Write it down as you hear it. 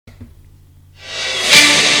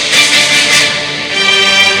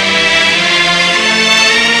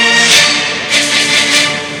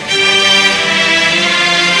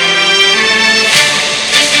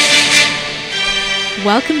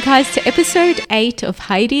welcome guys to episode 8 of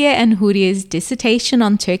Hayriye and Huriye's dissertation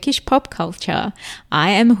on Turkish pop culture. I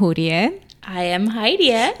am Huriye. I am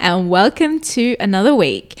Hayriye. And welcome to another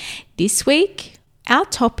week. This week, our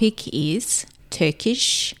topic is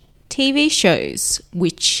Turkish TV shows,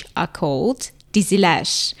 which are called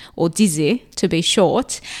diziler, or dizi to be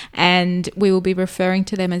short, and we will be referring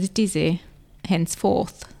to them as dizi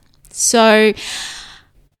henceforth. So,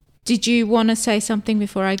 did you want to say something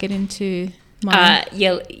before I get into mine?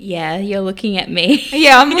 You're looking at me.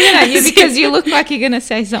 Yeah, I'm looking at you because you look like you're going to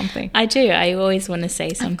say something. I do. I always want to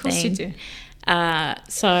say something. Of course you do.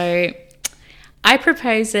 So I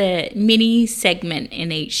propose a mini segment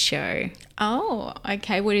in each show. Oh,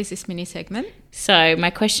 okay. What is this mini segment? So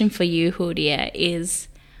my question for you, Huriye, is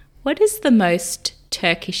what is the most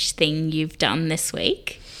Turkish thing you've done this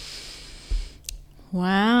week?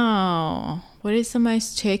 Wow. What is the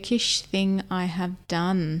most Turkish thing I have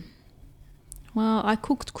done? Well, I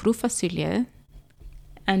cooked kuru fasulye.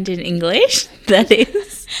 And in English, that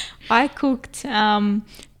is? I cooked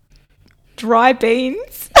dry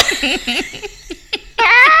beans.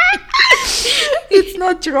 It's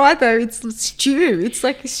not dry though, it's stew. It's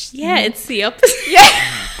like a stew. Yeah, it's the opposite.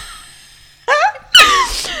 Yeah.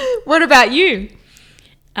 What about you?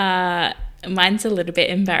 Mine's a little bit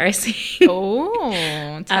embarrassing.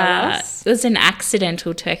 Oh, tell us. It was an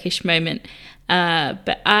accidental Turkish moment.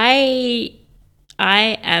 But I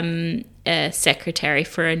am a secretary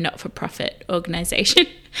for a not-for-profit organisation.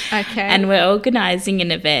 Okay. And we're organising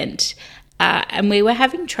an event. And we were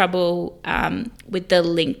having trouble with the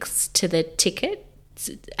links to the tickets,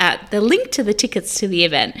 the link to the tickets to the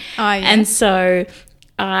event. Oh, yeah. And so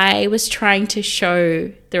I was trying to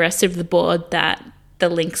show the rest of the board that the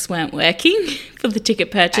links weren't working for the ticket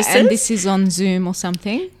purchases. And this is on Zoom or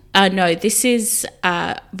something? No, this is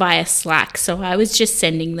via Slack. So I was just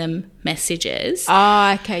sending them messages.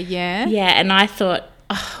 Oh, okay, yeah. Yeah, and I thought,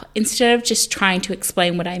 instead of just trying to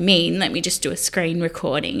explain what I mean, let me just do a screen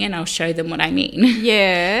recording and I'll show them what I mean.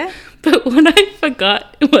 Yeah. But what I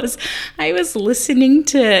forgot was I was listening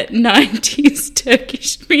to 90s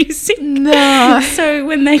Turkish music. No. So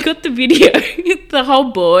when they got the video, the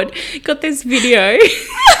whole board got this video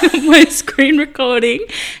of my screen recording,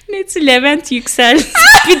 and it's Levent Yüksel's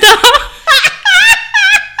Bir Daha.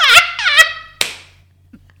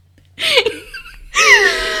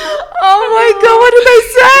 Oh my God, what did they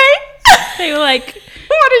say? They were like,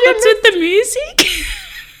 what's with the music?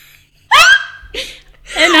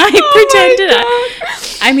 And I pretended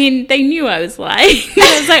I mean, they knew I was lying.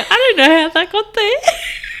 I was like, I don't know how that got there.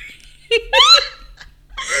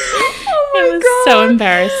 Oh my It was God. so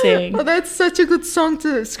embarrassing. Oh, that's such a good song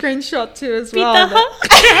to screenshot to as Bir well. Daha.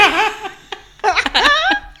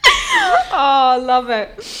 Oh, I love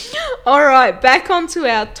it. All right, back onto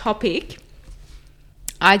our topic.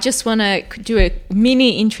 I just want to do a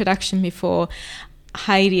mini introduction before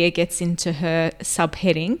Hayriye gets into her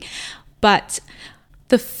subheading. But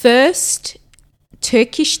the first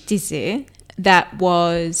Turkish dizi that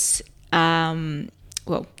was,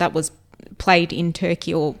 that was played in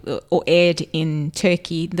Turkey or aired in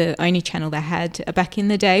Turkey, the only channel they had back in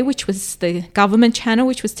the day, which was the government channel,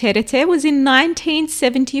 which was TRT, was in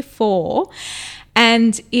 1974.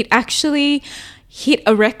 And it actually hit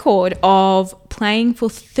a record of playing for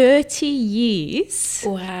 30 years.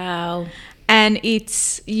 Wow. And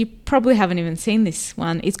you probably haven't even seen this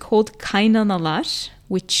one. It's called Kaynanalar,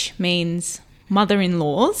 which means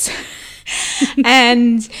mother-in-laws.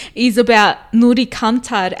 And is about Nuri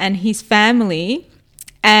Kantar and his family.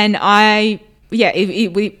 And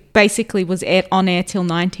it basically was on air till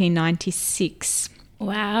 1996.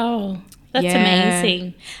 Wow. That's Yeah.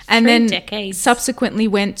 amazing. And 3 then decades. subsequently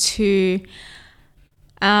went to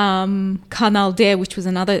Kanal D, which was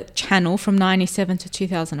another channel from 97 to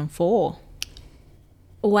 2004.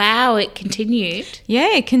 Wow, it continued. Yeah,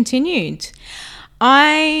 it continued.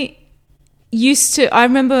 I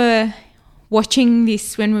remember watching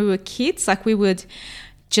this when we were kids. Like, we would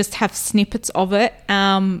just have snippets of it.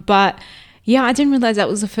 But yeah, I didn't realize that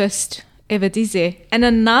was the first ever dizi. And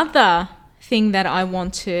another thing that I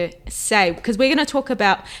want to say, because we're going to talk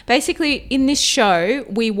about, basically in this show,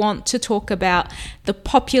 we want to talk about the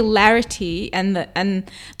popularity and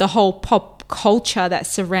the whole pop culture that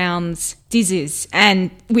surrounds dizis,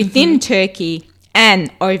 and within Turkey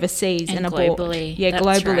and overseas and abroad. Globally. Yeah, That's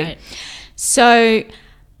globally. right. So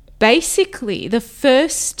basically the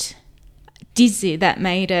first dizi that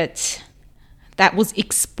was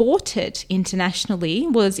exported internationally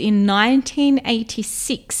was in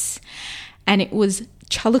 1986, and it was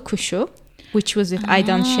Çalıkuşu, which was with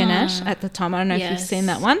Aydan Şener at the time. I don't know if you've Yes. seen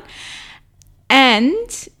that one.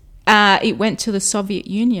 And it went to the Soviet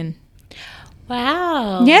Union.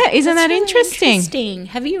 Wow. Yeah, isn't That's that really interesting? interesting.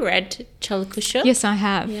 Have you read Chalkusha? Yes, I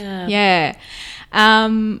have. Yeah.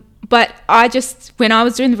 But when I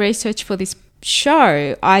was doing the research for this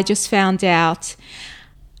show, I just found out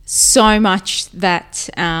so much that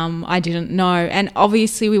I didn't know. And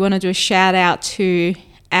obviously we want to do a shout out to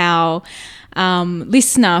our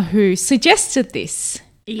listener who suggested this.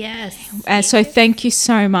 Yes. So thank you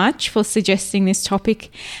so much for suggesting this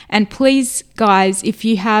topic. And please, guys, if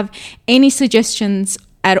you have any suggestions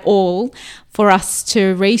at all for us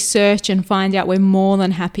to research and find out, we're more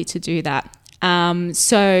than happy to do that.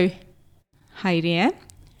 So, Heidi,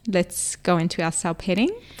 let's go into our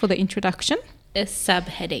subheading for the introduction. A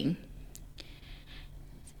subheading.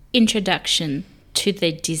 Introduction to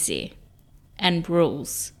the Dizi and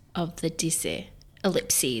rules of the Dizi.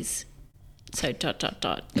 Ellipses. So ...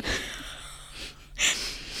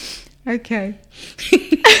 Okay.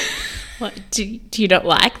 What, do you not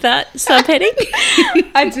like that subheading?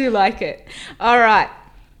 I do like it. All right.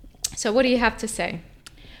 So what do you have to say?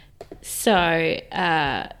 So,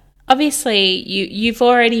 obviously, you've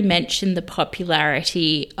already mentioned the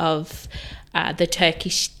popularity of the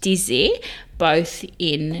Turkish dizi, both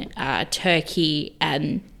in Turkey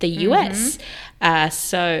and the US.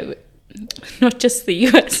 So, not just the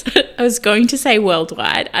US. I was going to say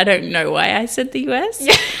worldwide. I don't know why I said the US.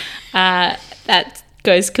 Yeah. That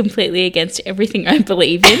goes completely against everything I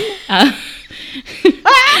believe in.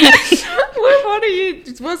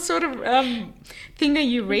 What sort of thing are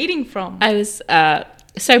you reading from? I was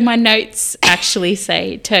so my notes actually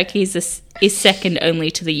say Turkey is second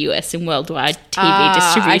only to the US in worldwide TV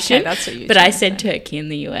distribution. Okay, that's what you're but I trying to said say. Turkey in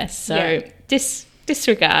the US. So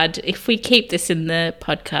disregard. If we keep this in the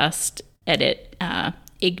podcast edit,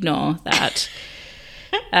 ignore that.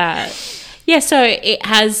 So it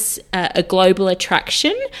has a global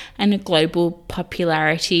attraction and a global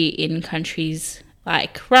popularity in countries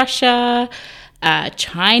like Russia,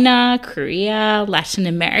 China, Korea, Latin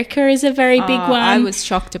America is a very big one. I was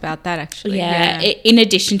shocked about that, actually. Yeah, in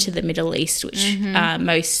addition to the Middle East, which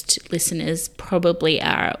most listeners probably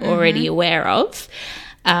are already aware of.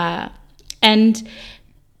 And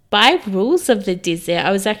by rules of the Dizi,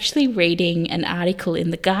 I was actually reading an article in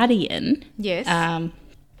The Guardian. Yes.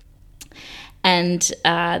 And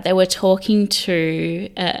they were talking to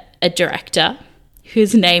a director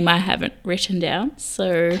whose name I haven't written down,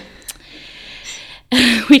 so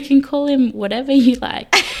we can call him whatever you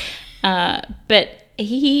like. But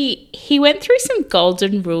he went through some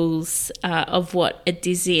golden rules of what a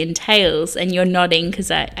dizi entails, and you're nodding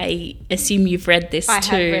because I assume you've read this too. I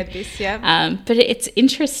have read this, yeah. But it's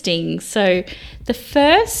interesting. So the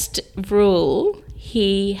first rule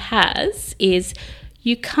he has is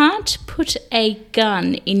you can't put a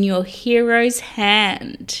gun in your hero's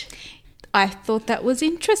hand. I thought that was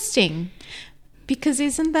interesting because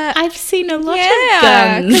isn't that... I've seen a lot of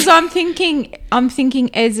guns. Because I'm thinking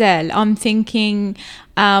Ezel, I'm thinking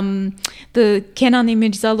the Kenan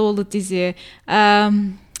İmirzalıoğlu dizi,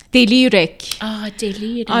 Deli Yürek.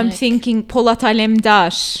 Deli Yürek. I'm thinking Polat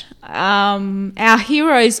Alemdar. Our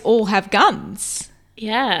heroes all have guns.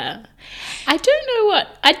 Yeah. I don't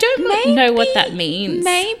know what that means.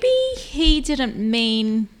 Maybe he didn't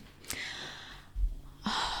mean...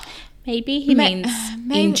 Maybe he means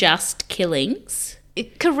unjust killings.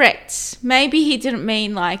 Correct. Maybe he didn't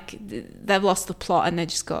mean like they've lost the plot and they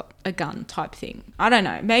just got a gun type thing. I don't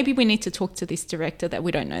know. Maybe we need to talk to this director that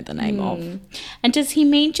we don't know the name of. And does he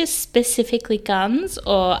mean just specifically guns,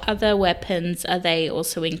 or other weapons, are they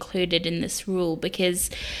also included in this rule? Because,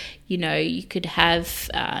 you could have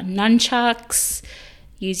nunchucks,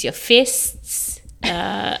 use your fists.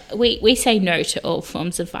 We say no to all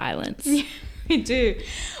forms of violence. Yeah, we do.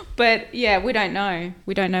 But yeah, we don't know.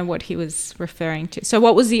 We don't know what he was referring to. So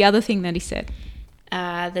what was the other thing that he said?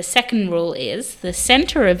 The second rule is the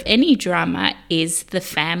center of any drama is the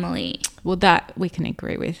family. Well, that we can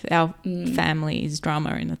agree with. Our family is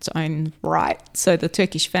drama in its own right. So the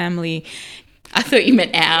Turkish family... I thought you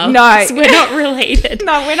meant ours. No. We're not related.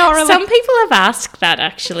 No, we're not related. Some people have asked that,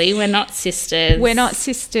 actually. We're not sisters. We're not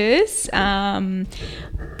sisters.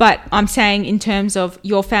 But I'm saying in terms of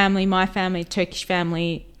your family, my family, Turkish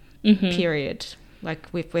family... period. Like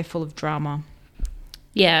we're full of drama.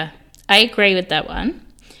 Yeah, I agree with that one.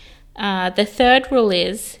 The third rule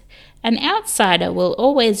is an outsider will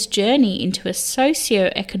always journey into a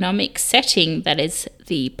socio-economic setting that is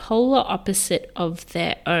the polar opposite of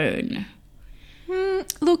their own.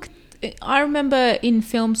 Look, I remember in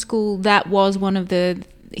film school that was one of the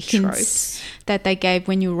hints that they gave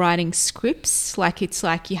when you're writing scripts. Like it's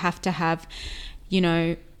like you have to have,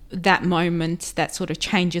 that moment that sort of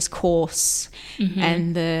changes course,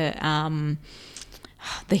 and the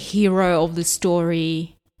hero of the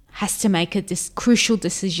story has to make this crucial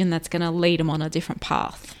decision that's going to lead him on a different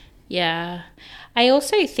path. Yeah. I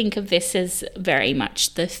also think of this as very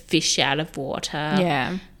much the fish out of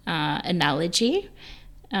water analogy.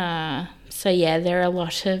 So, yeah, there are a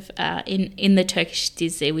lot of, in the Turkish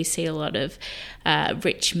dizi, we see a lot of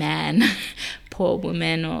rich man, poor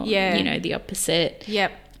woman, or, the opposite.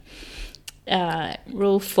 Yep.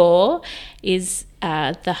 Rule 4 is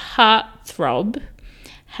the heartthrob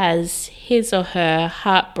has his or her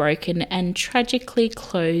heart broken and tragically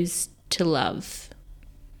closed to love.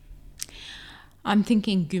 I'm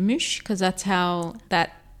thinking Gümüş because that's how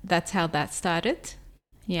that started.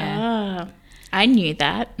 Yeah. I knew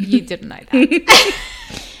that. You didn't know that.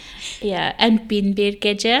 Yeah, and Bin Bir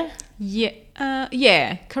Gece.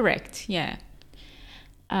 Yeah, correct. Yeah.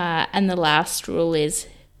 And the last rule is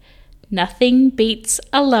nothing beats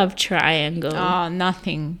a love triangle. Oh,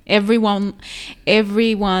 nothing. Everyone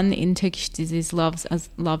in Turkish disease loves a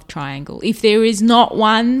love triangle. If there is not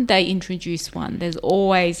one, they introduce one. There's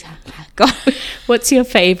always. God. What's your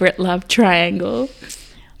favourite love triangle?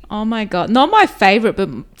 Oh my God. Not my favourite, but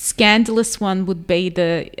scandalous one would be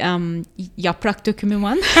the Yaprak Dökümü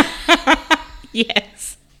one.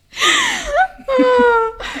 Yes.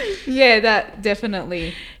 Yeah, that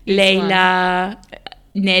definitely is Leyla,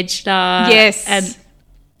 Necla, yes, and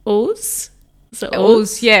Oğuz.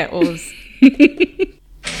 Oğuz, yeah, Oğuz.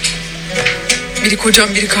 Biri kocam,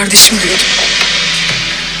 biri kardeşim diyordum.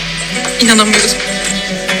 İnanamıyordum.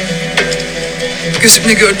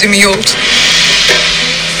 Gözümle gördüğüm iyi oldu.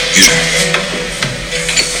 Yürü.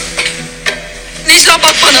 Necla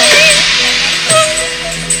bak bana.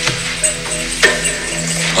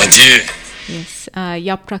 Hadi. Yes,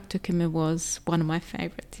 Yaprak Dökümü was one of my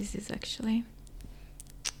favourite dishes actually.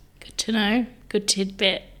 Good to know. Good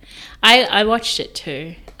tidbit. I watched it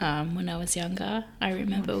too when I was younger. I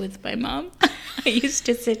remember with my mum. I used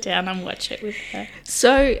to sit down and watch it with her.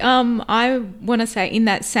 So I want to say in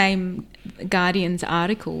that same Guardian's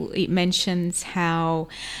article, it mentions how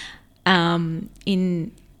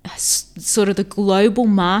in sort of the global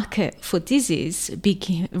market for disease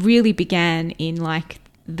really began in like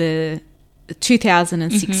the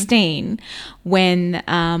 2016 when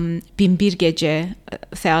Bin Bir Gece,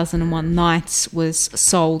 1001 Nights was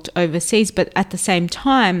sold overseas. But at the same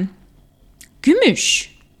time, Gümüş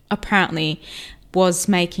apparently was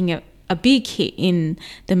making a big hit in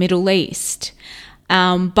the Middle East.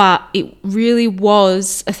 But it really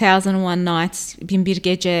was 1001 Nights, Bin Bir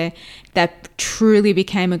Gece, that truly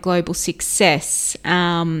became a global success.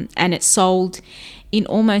 And it sold in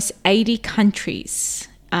almost 80 countries.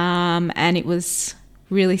 And it was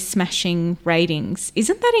really smashing ratings.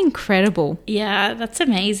 Isn't that incredible? Yeah, that's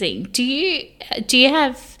amazing. Do you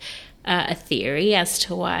have a theory as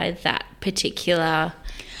to why that particular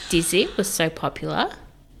dizi was so popular?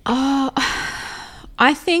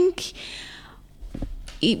 I think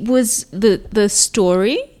it was the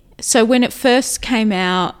story. So when it first came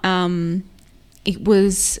out, it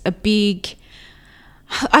was a big.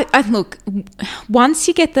 I look, once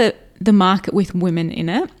you get the market with women in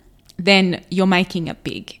it, then you're making it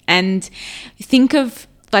big. And think of,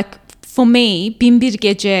 like, for me, Bin Bir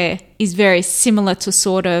Gece is very similar to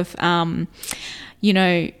sort of,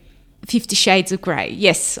 50 Shades of Grey.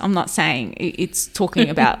 Yes, I'm not saying it's talking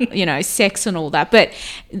about, sex and all that. But,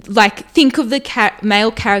 like, think of the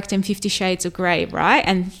male character in 50 Shades of Grey, right?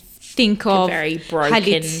 And think of very broken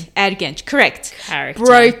Halit Ergenç. Correct. Character.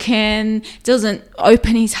 Broken, doesn't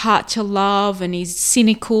open his heart to love, and he's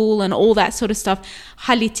cynical and all that sort of stuff.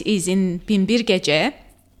 Halit is in Bin Bir Gece,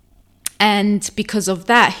 and because of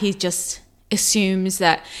that, he just assumes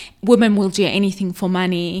that women will do anything for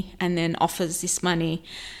money, and then offers this money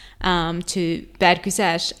to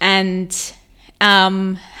Bergüzar. And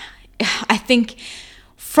I think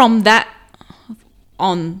from that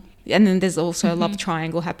on. And then there's also a love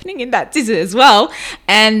triangle happening in that dizi as well.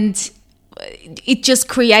 And it just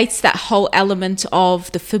creates that whole element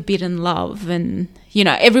of the forbidden love. And,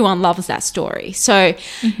 everyone loves that story. So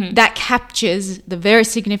that captures the very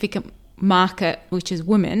significant market, which is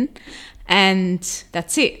women. And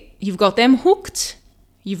that's it. You've got them hooked.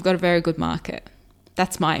 You've got a very good market.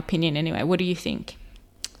 That's my opinion anyway. What do you think?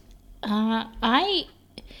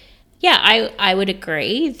 I would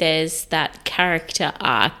agree. There's that character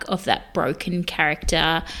arc of that broken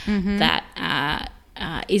character that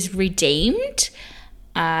is redeemed.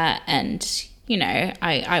 And,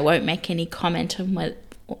 I won't make any comment on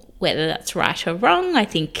whether that's right or wrong. I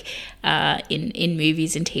think in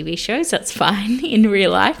movies and TV shows that's fine. In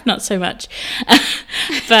real life, not so much.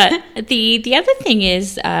 But the other thing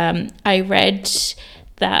is, I read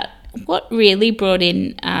that what really brought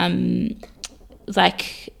in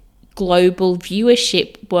like global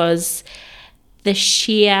viewership was the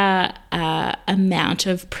sheer amount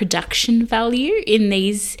of production value in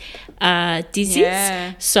these Dizzis.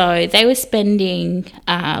 Yeah. So they were spending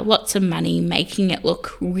lots of money making it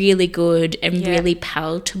look really good and really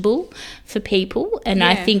palatable for people. And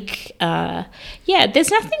I think,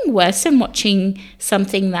 there's nothing worse than watching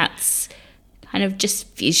something that's kind of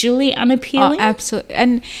just visually unappealing. Oh, absolutely.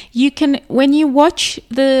 And you can, when you watch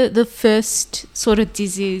the first sort of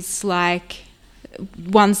Dizzis, like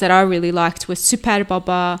ones that I really liked were Super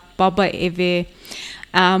Baba, Baba Eve,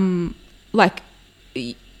 like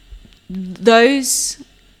those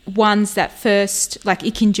ones that first, like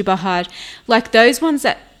İkinci Bahar, like those ones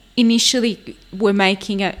that initially were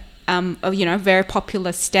making a very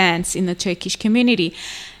popular stance in the Turkish community.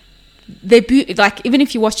 They're like, even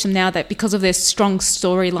if you watch them now, that because of their strong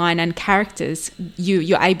storyline and characters,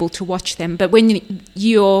 you're able to watch them. But when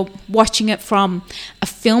you're watching it from a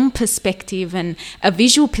film perspective and a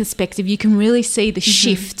visual perspective, you can really see the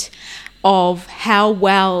shift of how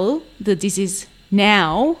well the Dizzis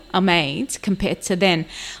now are made compared to then.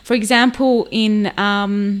 For example, in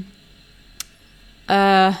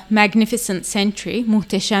Magnificent Century,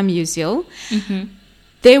 Muhteşem Yüzyıl,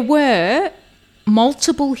 there were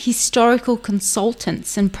multiple historical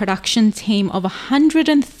consultants and production team of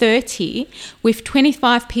 130 with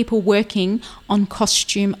 25 people working on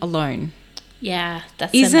costume alone. Yeah,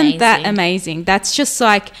 that's Isn't that amazing? That's just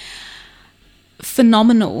like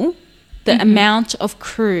phenomenal, the amount of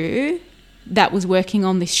crew that was working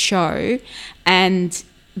on this show, and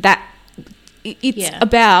that it's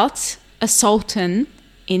about a sultan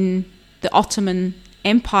in the Ottoman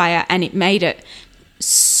Empire, and it made it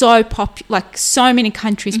so like so many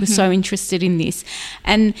countries were so interested in this.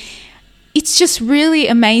 And it's just really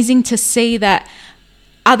amazing to see that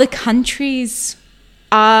other countries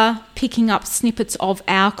are picking up snippets of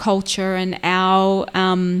our culture and our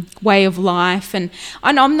way of life. And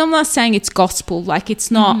I'm not saying it's gospel, like it's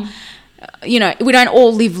not, we don't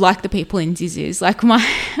all live like the people in Dizzis. Like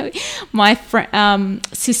my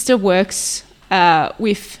sister works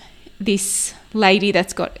with this lady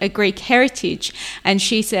that's got a Greek heritage, and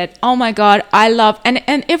she said, oh my God, I love, and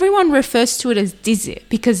everyone refers to it as Dizzy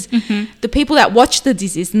because the people that watch the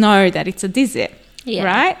Dizzis know that it's a Dizzy,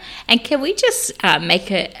 right? And can we just make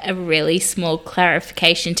a really small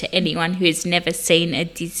clarification to anyone who's never seen a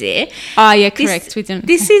Dizzy? Oh yeah, correct.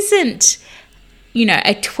 This isn't,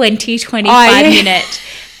 a 25 minute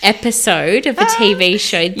episode of a TV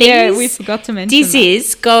show. We forgot to mention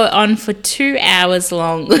Dizzis go on for 2 hours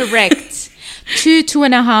long. Correct.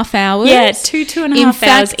 2.5 hours. Yeah, 2.5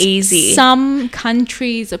 hours easy. Some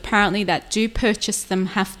countries apparently that do purchase them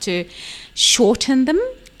have to shorten them,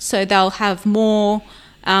 so they'll have more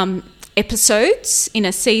episodes in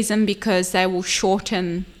a season because they will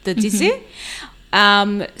shorten the Dizzy.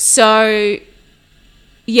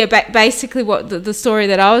 Basically what the story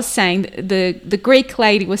that I was saying, the Greek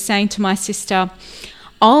lady was saying to my sister,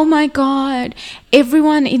 oh my God,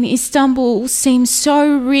 everyone in Istanbul seems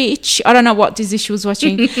so rich. I don't know what Dizzy she was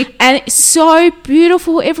watching. And it's so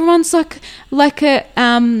beautiful. Everyone's like a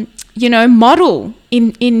model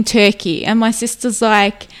in Turkey. And my sister's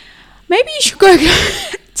like, maybe you should go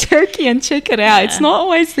Turkey and check it out. It's not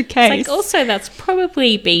always the case. It's like also that's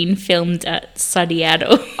probably been filmed at Sarıyer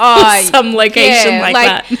or some location like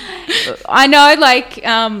that. I know,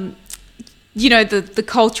 the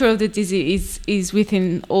culture of the Dizzy is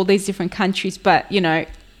within all these different countries, but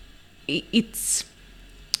it's,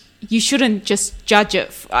 you shouldn't just judge it.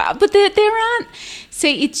 But there aren't.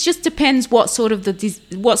 See, it just depends what sort of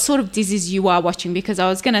Dizzies you are watching, because I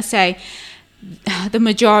was going to say the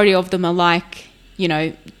majority of them are like,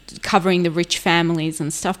 covering the rich families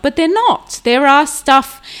and stuff, but they're not. There are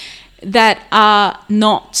stuff that are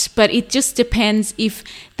not, but it just depends if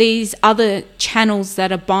these other channels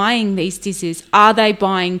that are buying these Dizzies, are they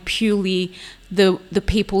buying purely the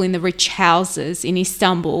people in the rich houses in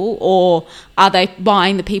Istanbul, or are they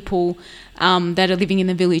buying the people that are living in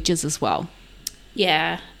the villages as well?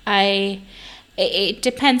 Yeah, it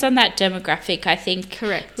depends on that demographic, I think.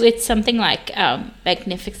 Correct. With something like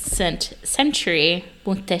Magnificent Century,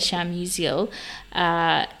 Muhteşem Yüzyıl,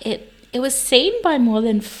 it was seen by more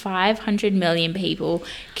than 500 million people.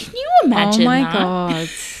 Can you imagine that? Oh my God.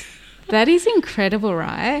 That is incredible,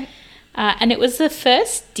 right? And it was the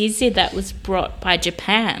first Dizzy that was brought by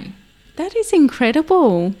Japan. That is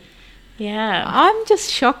incredible. Yeah. I'm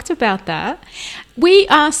just shocked about that. We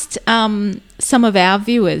asked some of our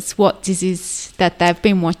viewers what disease that they've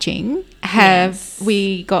been watching. Have Yes.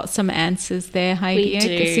 we got some answers there, Heidi? We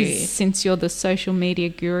do. Since you're the social media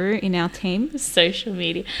guru in our team. Social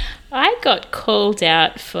media. I got called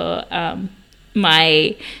out for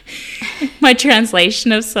my my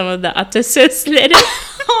translation of some of the atasözleri.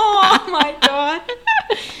 Oh my god.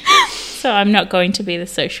 So I'm not going to be the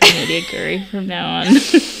social media guru from now on.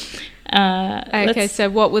 Okay, so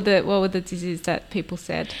what were the diseases that people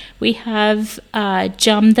said? We have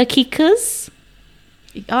camdaki kız.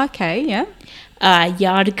 Okay, yeah.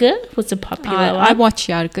 Yargı was a popular I one. watch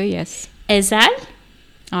Yargı, yes. Ezel.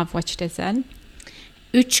 I've watched Ezel.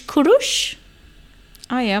 Üç kuruş.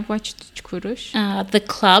 Oh yeah, I've watched Üç Kuruş. The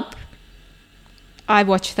Club. I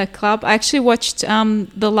watched that club. I actually watched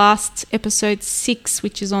the last episode 6,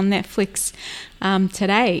 which is on Netflix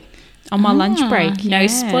today on my lunch break. No Yeah.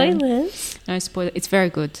 spoilers. No spoiler. It's very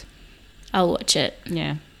good. I'll watch it.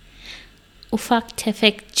 Yeah, Ufak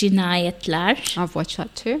tefek cinayetler. I've watched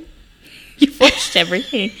that too. You've watched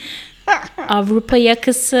everything. Avrupa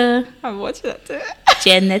Yakası. I've watched that too.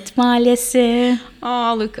 Cennet Mahallesi.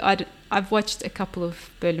 Oh, look, I've watched a couple of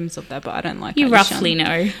bölüms of that, but I don't like You Alishan. roughly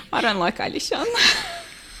know. I don't like Alishan.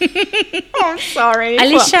 Oh, I'm sorry.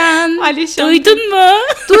 Alişan. Alishan. Duydun mu?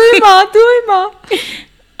 Duyma.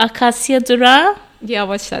 Akasya Durağı. Yeah, I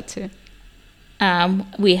watched that too.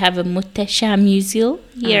 We have a Muhteşem Yüzyıl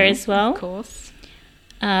here as well. Of course.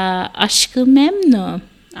 Aşk-ı Memnu.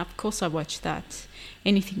 Of course I watched that.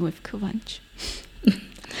 Anything with Kıvanç.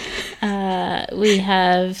 We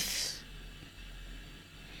have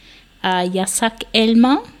Yasak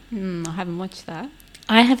Elma. I haven't watched that.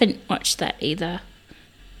 I haven't watched that either.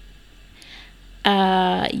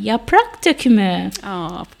 Yaprak Dökümü.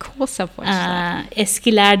 Oh, of course I've watched that.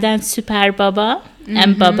 Eskilerden Süper Baba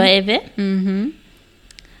and Baba Evi.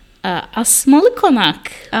 Asmalı Konak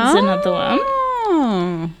is another one.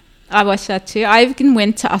 Oh, I watched that too. I even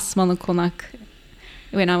went to Asmalı Konak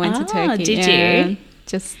when I went to Turkey. Did Yeah. you?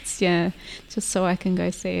 Just so I can go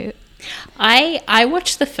see it. I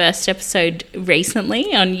watched the first episode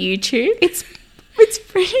recently on YouTube. It's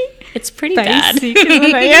pretty It's pretty bad. basic, isn't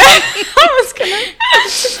it? Yeah, I was gonna.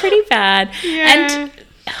 It's pretty bad. Yeah. And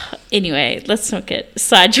anyway, let's not get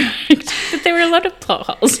sidetracked. But there were a lot of plot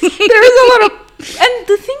holes. There is a lot of, and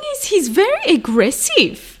the thing is, he's very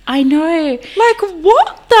aggressive. I know. Like,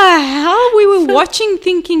 what the hell? We were watching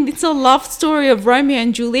thinking it's a love story of Romeo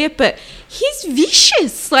and Juliet, but he's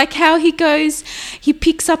vicious. Like how he goes, he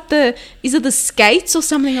picks up is it the skates or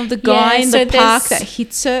something of the guy Yeah, in so the park there's- that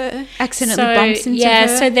hits her, accidentally bumps into yeah,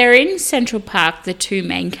 her. so they're in Central Park, the two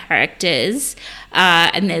main characters,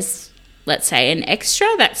 and there's, let's say, an extra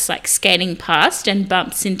that's like skating past and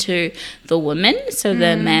bumps into the woman, so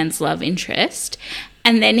the man's love interest.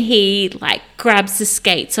 And then he like grabs the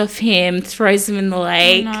skates off him, throws them in the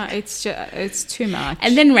lake, No, it's too much.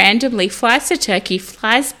 and then randomly flies to Turkey,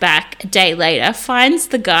 flies back a day later, finds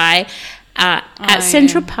the guy at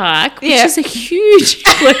Central Park, which Yeah. is a huge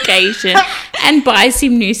location, and buys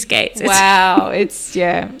him new skates. It's wow,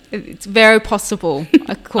 it's very possible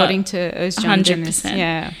according to Özcan 100%. Deniz.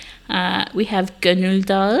 Yeah, We have Gönül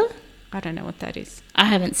Dağı. I don't know what that is. I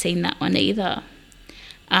haven't seen that one either.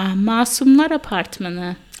 Masumlar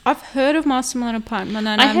Apartmanı. I've heard of Masumlar Apartment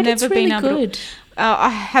and I I've heard never it's really been able good. to. I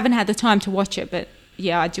haven't had the time to watch it, but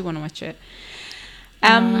yeah, I do want to watch it.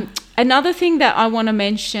 Another thing that I want to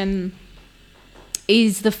mention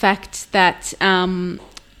is the fact that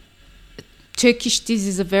Turkish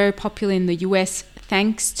dizis are very popular in the US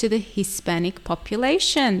thanks to the Hispanic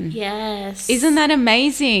population. Yes. Isn't that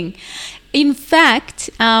amazing? In fact,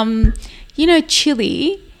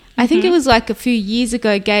 Chile, I think it was like a few years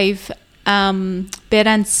ago, gave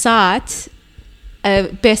Beren Saat a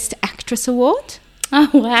Best Actress Award. Oh,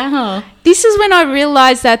 wow. This is when I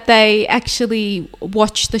realized that they actually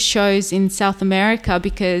watch the shows in South America,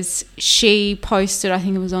 because she posted, I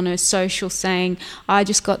think it was on her social, saying, I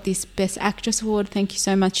just got this Best Actress Award. Thank you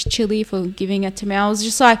so much, Chile, for giving it to me. I was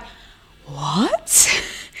just like, what?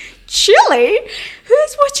 Chile?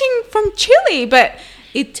 Who's watching from Chile? But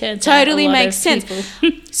it Turns out totally a lot makes of sense.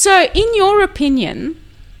 people- So, in your opinion,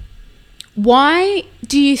 why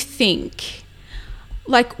do you think,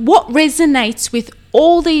 like, what resonates with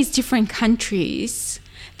all these different countries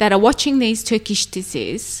that are watching these Turkish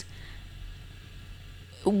disease?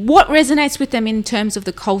 What resonates with them in terms of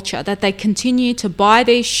the culture, that they continue to buy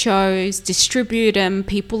these shows, distribute them,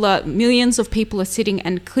 millions of people are sitting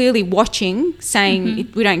and clearly watching, saying,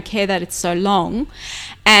 we don't care that it's so long,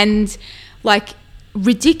 and like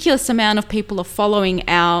ridiculous amount of people are following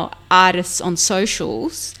our artists on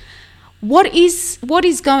socials. what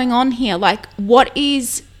is going on here? Like, what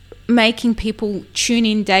is making people tune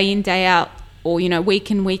in, day out, or, you know, week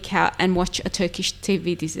in, week out, and watch a Turkish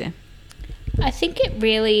TV dizi? I think it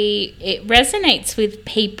resonates with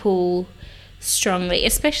people strongly,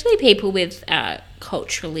 especially people with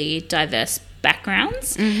culturally diverse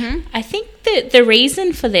backgrounds. Mm-hmm. I think that the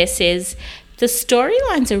reason for this is the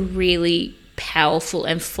storylines are really powerful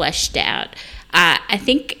and fleshed out. I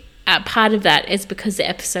think part of that is because the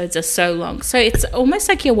episodes are so long. So it's almost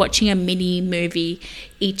like you're watching a mini movie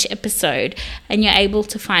each episode, and you're able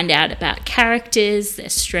to find out about characters, their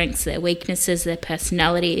strengths, their weaknesses, their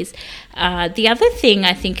personalities. The other thing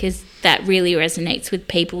I think is that really resonates with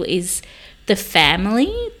people is the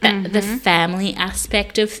family, the family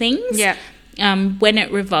aspect of things. Yeah. When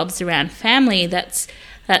it revolves around family, that's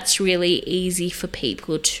really easy for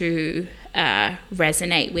people to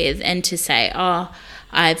resonate with, and to say, oh,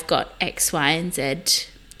 I've got X, Y, and Z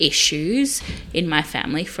issues in my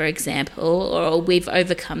family, for example, or we've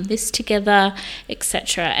overcome this together,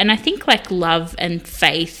 etc. And I think like love and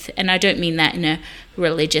faith, and I don't mean that in a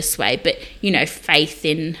religious way, but, you know, faith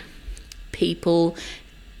in people,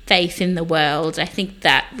 faith in the world, I think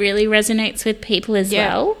that really resonates with people as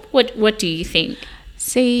well. What do you think?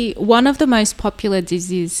 See, one of the most popular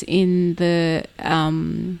dizis in the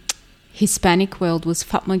Hispanic world was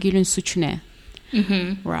Fatma Gül'ün Suçu Ne?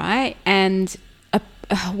 Mm-hmm. Right? And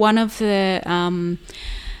one of the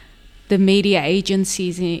media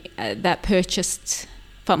agencies that purchased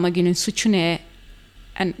Fatma Gül'ün Suçu Ne,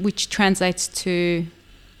 and which translates to,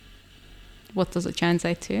 what does it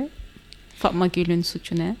translate to? Fatma Gül'ün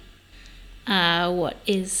Suçu Ne? What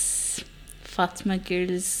is Fatma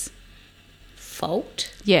Gül's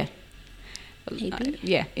fault? Yeah. Maybe.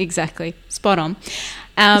 Yeah, exactly. Spot on.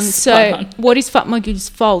 So what is Fatma Gül's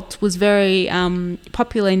fault was very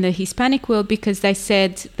popular in the Hispanic world, because they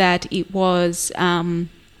said that it was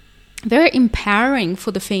very empowering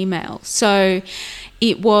for the female. So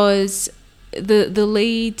it was the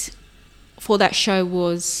lead for that show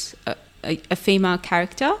was a female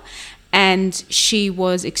character, and she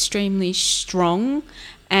was extremely strong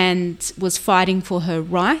and was fighting for her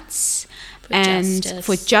rights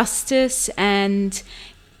for justice, and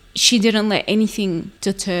she didn't let anything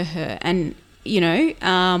deter her. And, you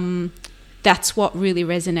know, that's what really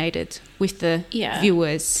resonated with the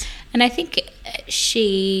viewers. And I think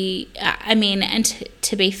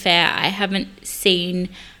to be fair, I haven't seen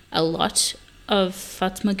a lot of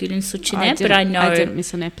Fatma Gül'ün Suçu Ne, but I know... I didn't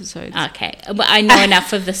miss an episode. Okay, but I know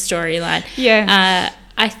enough of the storyline. Yeah.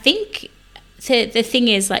 I think... The thing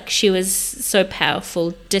is, like, she was so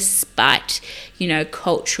powerful despite, you know,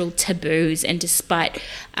 cultural taboos, and despite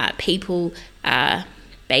people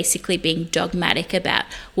basically being dogmatic about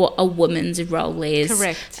what a woman's role is.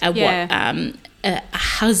 Correct. What a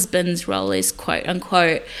husband's role is, quote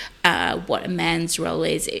unquote, what a man's role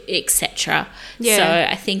is, etc. Yeah.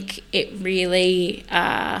 So I think it really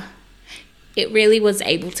was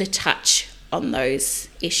able to touch on those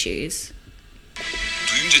issues.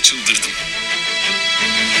 Duyunca çıldırdım.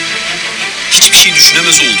 Hiçbir şey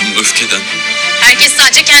düşünemez oldum öfkeden. Herkes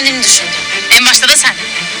sadece kendini düşündü. En başta da sen.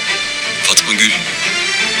 Fatma Gül,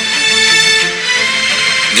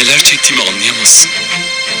 neler çektiğimi anlayamazsın.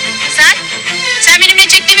 Sen benim ne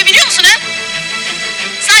çektiğimi biliyor musun ha?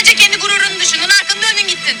 Sadece kendi gururunu düşündün, arkanı döndün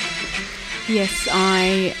gittin. Yes,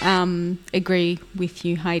 I agree with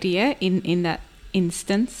you, Heidi, in that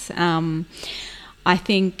instance. I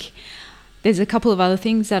think there's a couple of other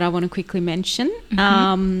things that I want to quickly mention.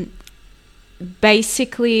 Mm-hmm.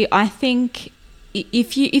 Basically, I think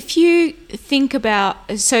if you think about,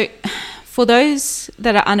 so for those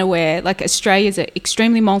that are unaware, like, Australia is an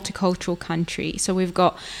extremely multicultural country. So we've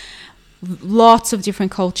got lots of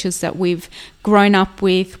different cultures that we've grown up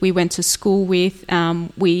with, we went to school with,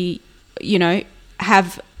 we, you know,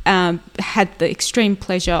 have had the extreme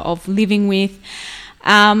pleasure of living with.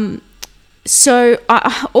 So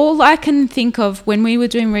all I can think of when we were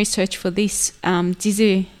doing research for this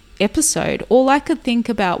dizi episode, all I could think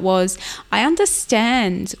about was, I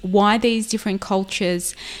understand why these different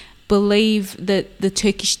cultures believe that the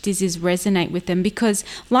Turkish dizis resonate with them, because,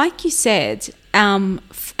 like you said, and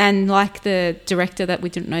like the director that we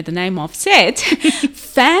didn't know the name of said,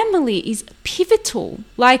 family is pivotal.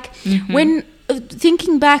 Like, when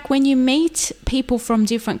thinking back, when you meet people from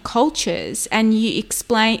different cultures and you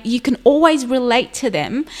explain, you can always relate to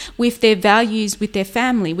them with their values, with their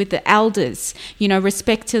family, with the elders, you know,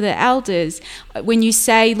 respect to the elders. When you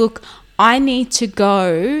say, look, I need to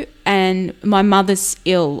go and my mother's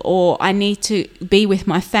ill, or I need to be with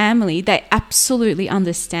my family, they absolutely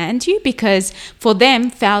understand you, because for them,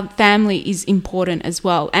 family is important as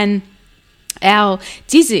well. And our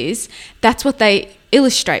disease, that's what they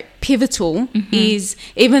illustrate. Pivotal is,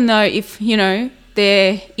 even though if, you know,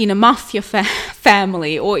 they're in a mafia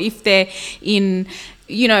family, or if they're in,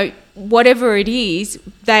 you know, whatever it is,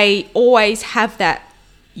 they always have that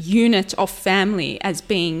unit of family as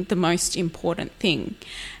being the most important thing.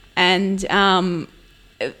 And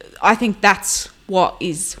I think that's what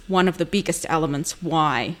is one of the biggest elements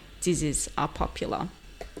why diseases are popular.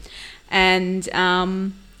 And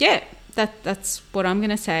yeah, that's what I'm going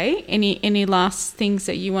to say. Any last things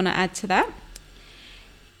that you want to add to that?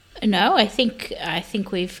 No, I think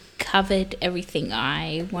we've covered everything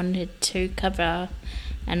I wanted to cover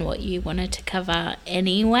and what you wanted to cover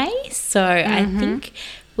anyway. So I think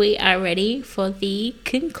we are ready for the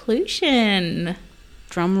conclusion.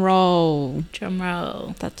 Drum roll. Drum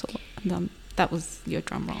roll. That's all. That was your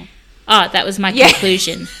drum roll. Oh, that was my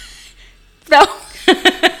conclusion. No.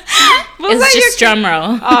 It's just drum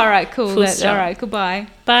roll. All right, cool. Full stop. All right, goodbye.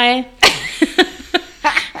 Bye.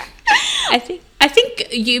 I think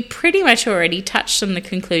you pretty much already touched on the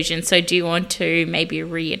conclusion. So do you want to maybe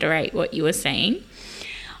reiterate what you were saying?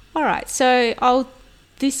 All right. So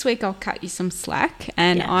this week I'll cut you some slack,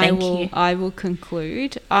 and I will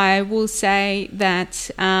conclude. I will say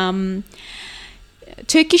that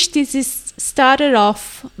Turkish disease started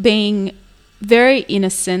off being very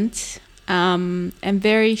innocent and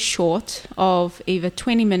very short, of either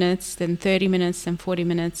 20 minutes, then 30 minutes, then 40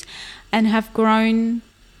 minutes, and have grown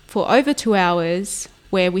for over 2 hours,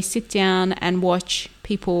 where we sit down and watch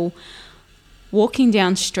people walking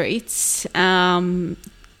down streets,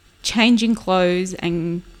 changing clothes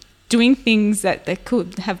and doing things that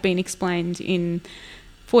could have been explained in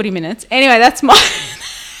 40 minutes. Anyway, that's my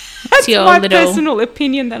personal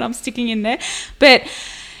opinion that I'm sticking in there. But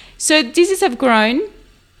so diseases have grown,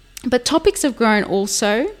 but topics have grown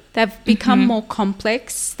also. They've become more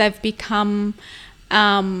complex. They've become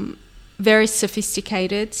very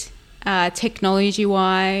sophisticated,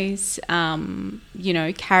 technology-wise, you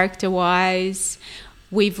know, character-wise.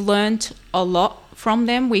 We've learnt a lot from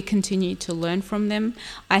them. We continue to learn from them.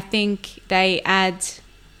 I think they add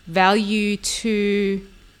value to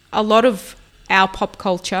a lot of our pop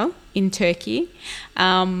culture in Turkey.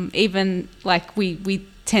 Even like we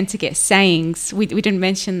tend to get sayings. We didn't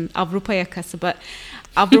mention Avrupa Yakası, but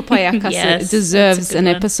Avrupa Yakası deserves an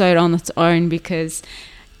episode on its own, because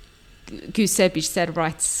Gülse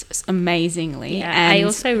writes amazingly. Yeah, and I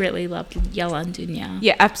also really loved Yalan Dünya.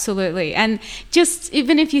 Yeah, absolutely. And just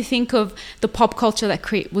even if you think of the pop culture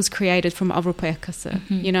that was created from Avrupa Yakası,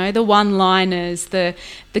 you know, the one-liners, the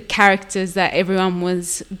characters that everyone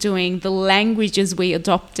was doing, the languages we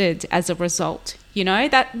adopted as a result, you know,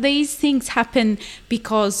 that these things happen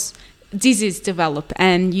because diseases develop,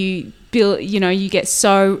 and you build, you know, you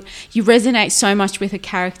resonate so much with a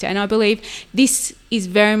character. And I believe this is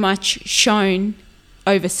very much shown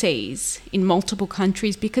overseas in multiple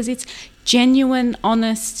countries, because it's genuine,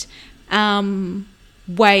 honest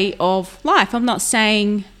way of life. I'm not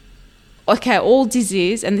saying, okay, all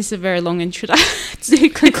disease, and this is a very long introduction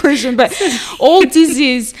conclusion, but all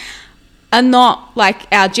disease are not like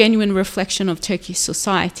our genuine reflection of Turkish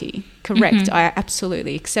society. Correct. I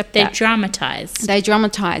absolutely accept that. They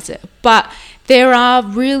dramatize it. But there are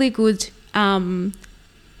really good,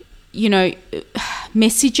 you know,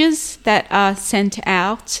 messages that are sent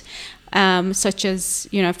out, such as,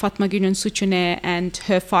 you know, Fatma Gül'ün Suçu Ne and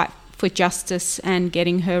her fight for justice and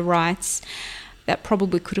getting her rights. That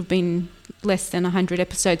probably could have been less than 100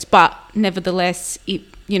 episodes, but nevertheless, it,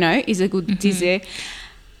 you know, is a good dizi.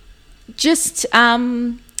 Just,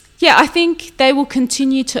 yeah, I think they will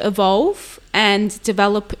continue to evolve and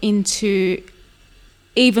develop into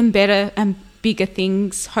even better and bigger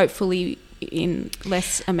things, hopefully in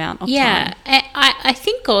less amount of time. Yeah, I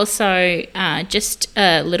think also, just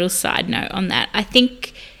a little side note on that, I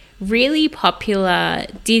think really popular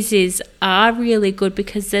dizzes are really good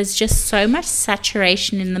because there's just so much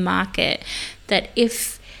saturation in the market that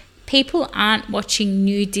if people aren't watching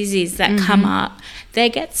new dizzes that come up, they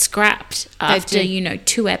get scrapped after, you know,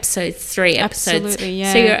 2 episodes, 3 episodes. Absolutely,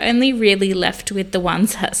 yeah. So you're only really left with the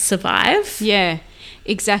ones that survive. Yeah,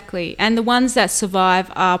 exactly. And the ones that survive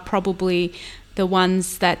are probably the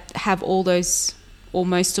ones that have all those, or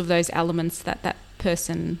most of those elements that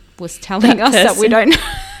person was telling us that we don't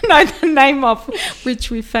know the name of, which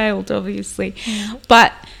we failed, obviously.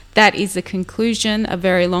 But that is a conclusion, a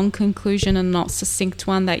very long conclusion, and not succinct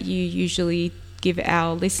one that you usually give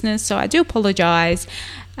our listeners. So I do apologise.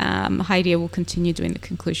 Heidi will continue doing the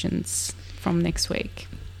conclusions from next week.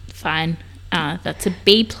 Fine. That's a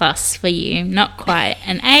B+ for you. Not quite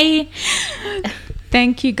an A.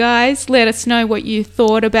 Thank you, guys. Let us know what you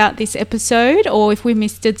thought about this episode, or if we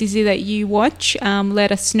missed a Dizi that you watch,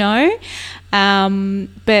 let us know.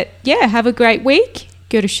 But yeah, have a great week.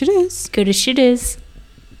 Görüşürüz. Görüşürüz.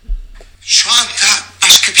 Şu anda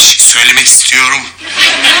başka bir şey söylemek istiyorum.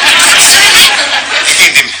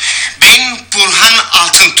 Efendim, ben Burhan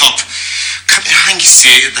Altıntop. Kamera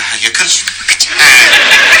hangisi daha yakın?